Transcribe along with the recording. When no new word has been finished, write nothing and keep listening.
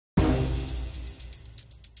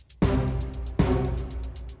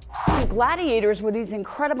gladiators were these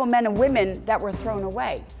incredible men and women that were thrown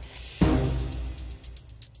away.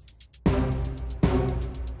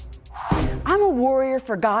 I'm a warrior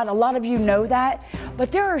for God. A lot of you know that,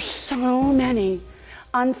 but there are so many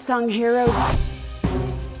unsung heroes.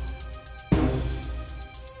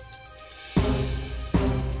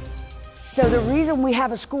 So the reason we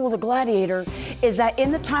have a school of the Gladiator is that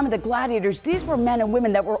in the time of the gladiators, these were men and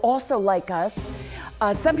women that were also like us.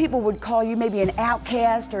 Some people would call you maybe an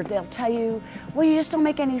outcast, or they'll tell you, well, you just don't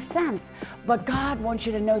make any sense. But God wants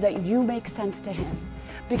you to know that you make sense to Him.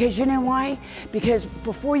 Because you know why? Because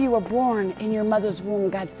before you were born in your mother's womb,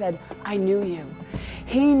 God said, I knew you.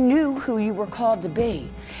 He knew who you were called to be.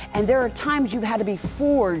 And there are times you've had to be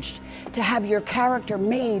forged to have your character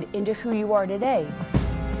made into who you are today.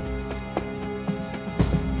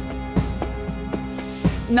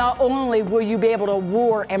 Not only will you be able to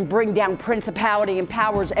war and bring down principality and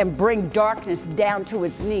powers and bring darkness down to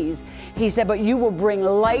its knees, He said, but you will bring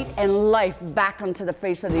light and life back onto the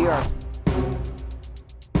face of the earth.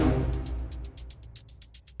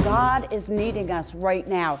 God is needing us right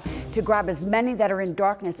now to grab as many that are in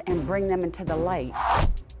darkness and bring them into the light.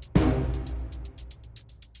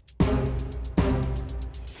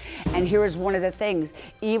 And here is one of the things,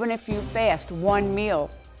 even if you fast one meal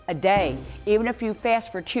a day, even if you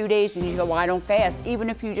fast for 2 days and you go, well, I don't fast, even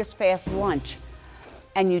if you just fast lunch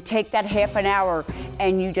and you take that half an hour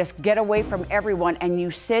and you just get away from everyone and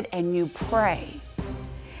you sit and you pray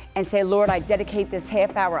and say, Lord, I dedicate this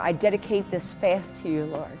half hour, I dedicate this fast to you,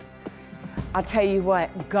 Lord. I'll tell you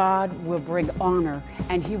what, God will bring honor,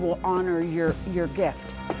 and He will honor your gift.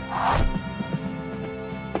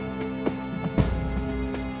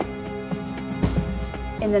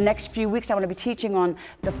 In the next few weeks, I want to be teaching on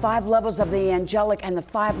the 5 levels of the angelic and the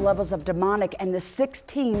 5 levels of demonic and the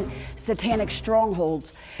 16 satanic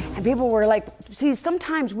strongholds. And people were like, see,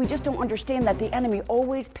 sometimes we just don't understand that the enemy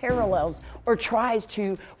always parallels or tries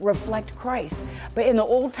to reflect Christ. But in the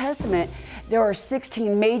Old Testament, there are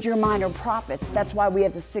 16 major minor prophets. That's why we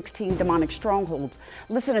have the 16 demonic strongholds.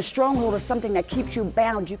 Listen, a stronghold is something that keeps you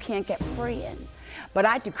bound, you can't get free in. But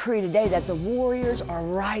I decree today that the warriors are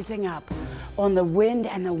rising up on the wind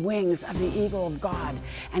and the wings of the eagle of God.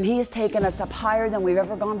 And He has taken us up higher than we've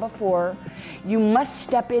ever gone before. You must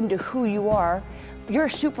step into who you are. You're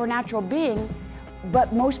a supernatural being,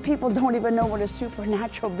 but most people don't even know what a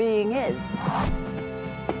supernatural being is.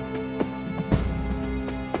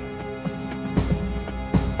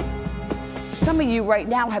 Some of you right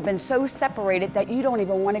now have been so separated that you don't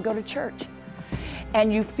even want to go to church.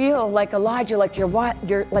 And you feel like Elijah, like you're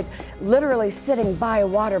like literally sitting by a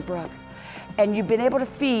water brook. And you've been able to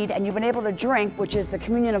feed and you've been able to drink, which is the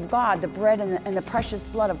communion of God, the bread and the precious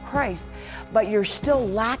blood of Christ, but you're still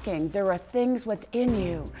lacking. There are things within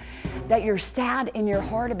you that you're sad in your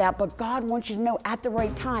heart about, but God wants you to know at the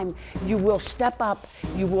right time, you will step up,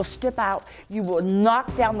 you will step out, you will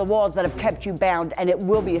knock down the walls that have kept you bound, and it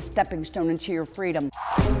will be a stepping stone into your freedom.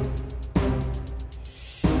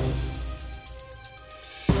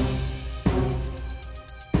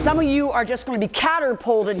 Some of you are just going to be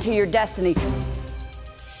catapulted into your destiny.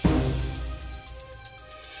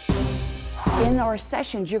 In our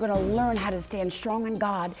sessions, you're going to learn how to stand strong in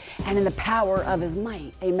God and in the power of His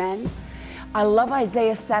might. Amen? I love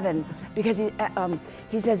Isaiah 7 because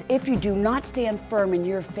he says, if you do not stand firm in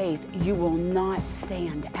your faith, you will not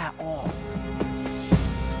stand at all.